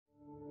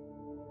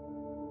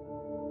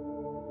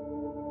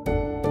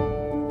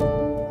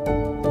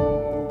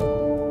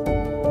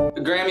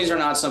Grammys are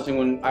not something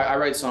when I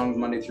write songs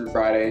Monday through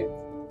Friday.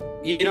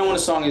 You know when a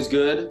song is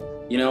good,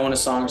 you know when a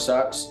song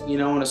sucks, you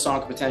know when a song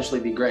could potentially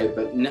be great,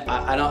 but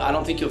I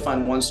don't think you'll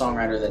find one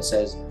songwriter that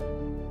says,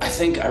 I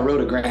think I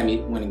wrote a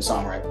Grammy-winning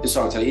songwriter. This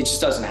song, it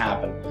just doesn't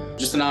happen.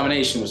 Just the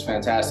nomination was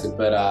fantastic,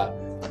 but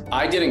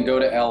I didn't go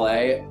to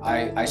LA.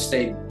 I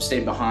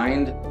stayed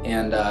behind,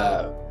 and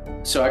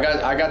so I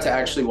got to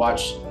actually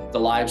watch the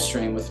live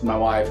stream with my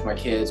wife, my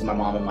kids, my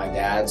mom, and my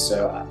dad.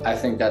 So I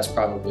think that's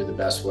probably the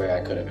best way I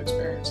could have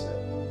experienced it.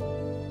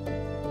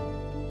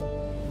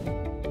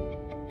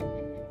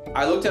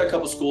 I looked at a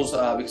couple schools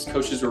because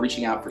coaches were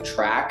reaching out for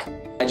track.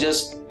 I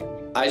just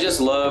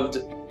loved.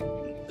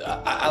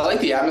 I like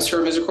the atmosphere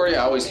of Misericordia.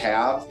 I always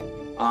have.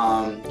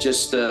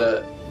 Just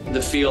the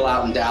feel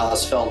out in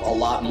Dallas felt a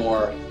lot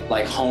more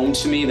like home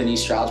to me than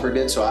East Stroudsburg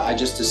did. So I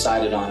just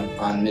decided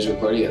on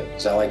Misericordia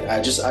because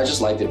I just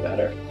liked it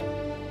better.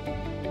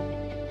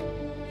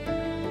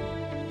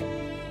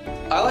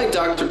 I like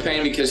Dr.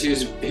 Payne because he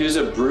was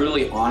a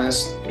brutally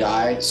honest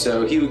guy.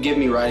 So he would give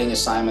me writing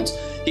assignments.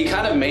 He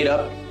kind of made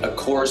up a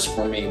course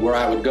for me where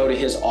I would go to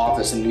his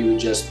office and we would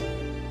just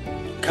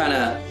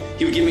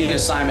he would give me an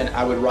assignment,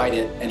 I would write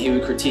it, and he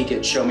would critique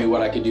it, show me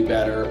what I could do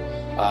better,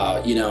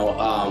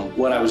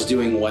 what I was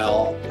doing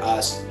well.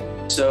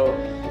 So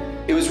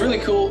it was really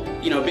cool,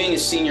 being a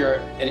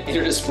senior in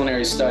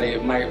interdisciplinary study,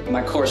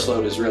 my course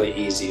load was really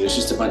easy. It was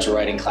just a bunch of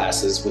writing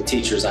classes with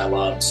teachers I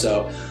loved.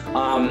 So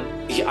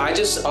I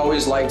just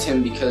always liked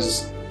him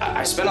because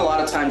I spent a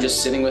lot of time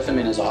just sitting with him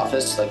in his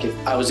office. Like if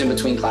I was in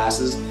between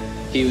classes,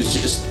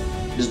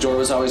 his door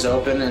was always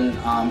open, and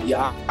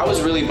I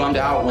was really bummed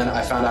out when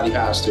I found out he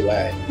passed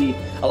away.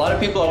 A lot of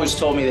people always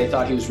told me they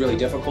thought he was really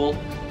difficult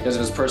because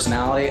of his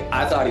personality.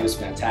 I thought he was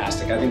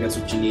fantastic. I think that's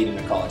what you need in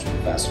a college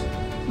professor.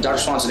 Dr.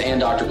 Swanson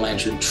and Dr.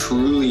 Blanchard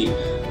truly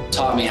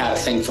taught me how to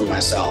think for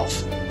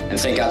myself and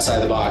think outside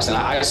the box, and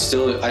I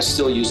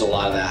still use a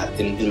lot of that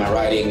in my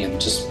writing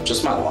and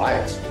just my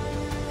life.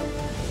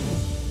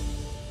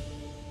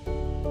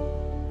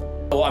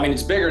 Well, I mean,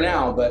 it's bigger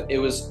now, but it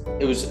was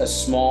a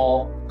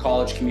small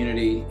college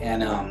community,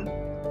 and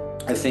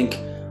I think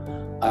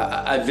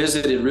I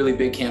visited really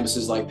big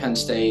campuses like Penn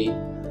State,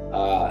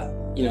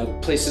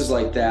 places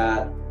like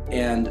that,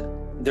 and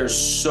there's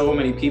so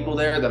many people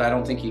there that I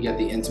don't think you get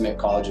the intimate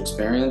college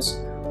experience.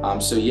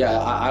 So yeah,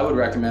 I would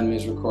recommend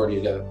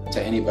Misericordia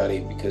to anybody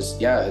because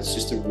yeah, it's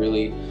just a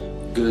really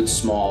good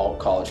small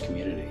college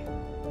community.